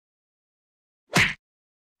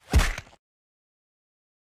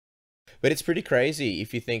But it's pretty crazy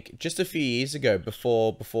if you think just a few years ago,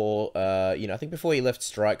 before I think before he left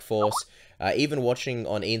Strikeforce, even watching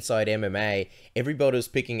on Inside MMA, everybody was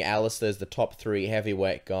picking Alistair as the top three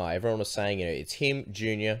heavyweight guy. Everyone was saying, it's him,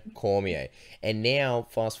 Junior, Cormier. And now,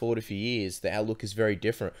 fast forward a few years, the outlook is very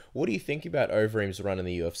different. What do you think about Overeem's run in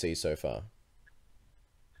the UFC so far?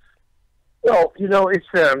 Well, it's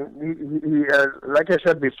like I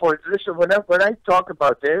said before. Listen, when I talk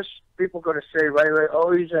about this, people are going to say right away,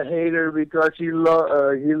 "Oh, he's a hater because he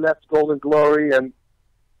left Golden Glory," and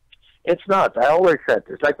it's not. I always said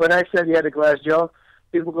this. Like when I said he had a glass jaw,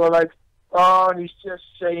 people go like, "Oh, and he's just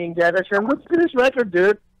saying that." I said, "Look at his record,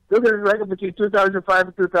 dude. Look at his record between 2005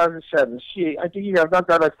 and 2007. I think he got knocked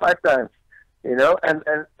out like 5 times, and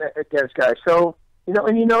against guys. So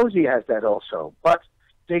and he knows he has that also, but."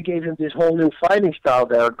 They gave him this whole new fighting style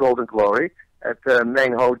there at Golden Glory, at the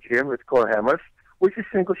Meng Ho gym with core hammers, which is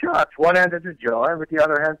single shots. One hand at the jaw, and with the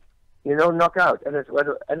other hand, knock out. And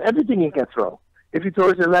everything he can throw. If he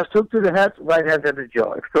throws the left hook to the head, right hand at the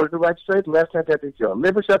jaw. If he throws the right straight, left hand at the jaw.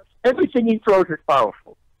 Liver shot, everything he throws is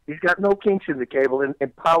powerful. He's got no kinks in the cable in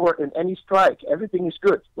power in any strike. Everything is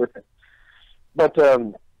good with him. But,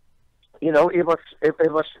 it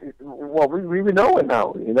was, well, we know it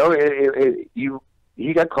now.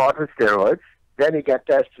 He got caught with steroids. Then he got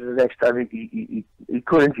tested the next time he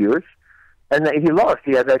couldn't use. And he lost.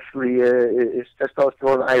 He had actually his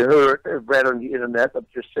testosterone, I read on the internet. I'm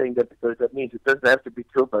just saying that because that means it doesn't have to be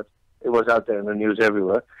true, but it was out there in the news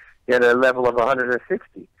everywhere. He had a level of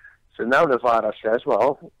 160. So now Nevada says,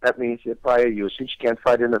 well, that means that prior usage can't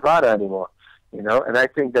fight in Nevada anymore. And I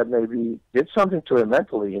think that maybe did something to him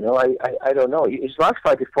mentally. I don't know. His last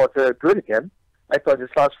fight he fought good again. I thought his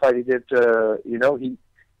last fight he did, he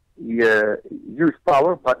used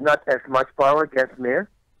power, but not as much power against Mir.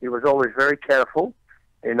 He was always very careful,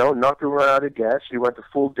 not to run out of gas. He went the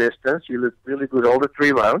full distance. He looked really good all the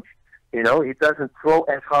 3 rounds. He doesn't throw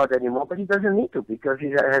as hard anymore, but he doesn't need to because he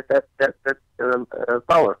has that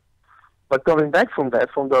power. But coming back from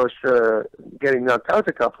those getting knocked out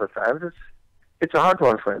a couple of times, it's a hard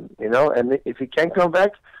one for him, And if he can come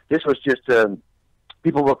back, this was just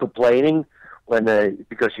people were complaining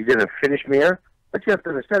because he didn't finish Mir. But you have to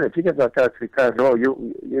understand, if you get knocked out 3 times in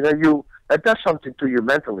a row, that does something to you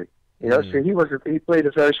mentally. So he played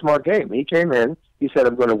a very smart game. He came in, he said,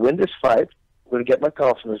 I'm going to win this fight, I'm going to get my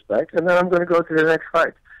confidence back, and then I'm going to go to the next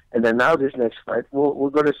fight. And then now this next fight, we're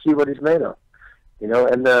going to see what he's made of.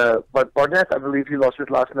 But Barnett, I believe he lost his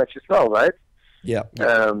last match as well, right? Yeah.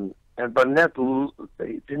 And Barnett,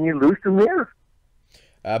 didn't he lose to Mir?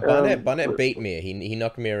 Barnett beat Mir. He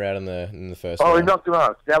knocked Mir out in the first round. He knocked him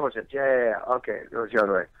out. That was it. Yeah. Okay, it was the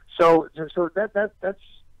other way. So that's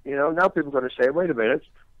now people are going to say, wait a minute,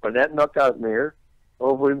 Barnett knocked out Mir.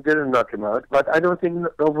 Overeem didn't knock him out, but I don't think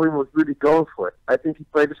Overeem was really going for it. I think he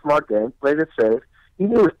played a smart game, played it safe. He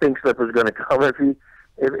knew his pink slip was going to come if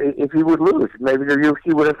he would lose. Maybe the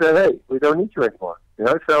UFC would have said, hey, we don't need you anymore.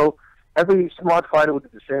 So every smart fighter would do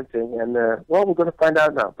the same thing, and we're going to find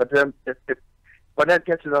out now. But if Barnett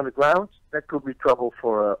gets it on the ground, that could be trouble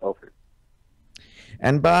for Overeem.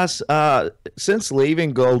 And Bas, since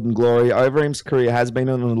leaving Golden Glory, Overeem's career has been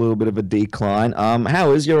on a little bit of a decline.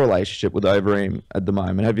 How is your relationship with Overeem at the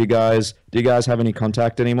moment? Do you guys have any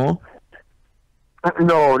contact anymore?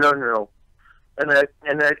 No. And I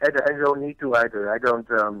don't need to either. I don't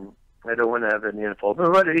want to have any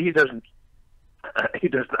involvement. But he doesn't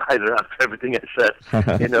either after everything I said,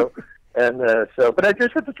 And but I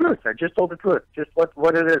just said the truth. I just told the truth, just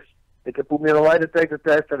what it is. They can put me on a lie detector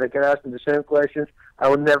test, and they can ask me the same questions. I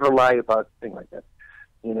would never lie about a thing like that.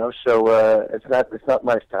 So it's not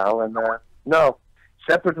my style. And no,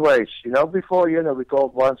 separate ways. Before we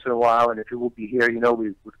called once in a while, and if you would be here,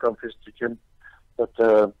 we would come visit the gym. But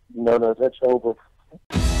no, that's over.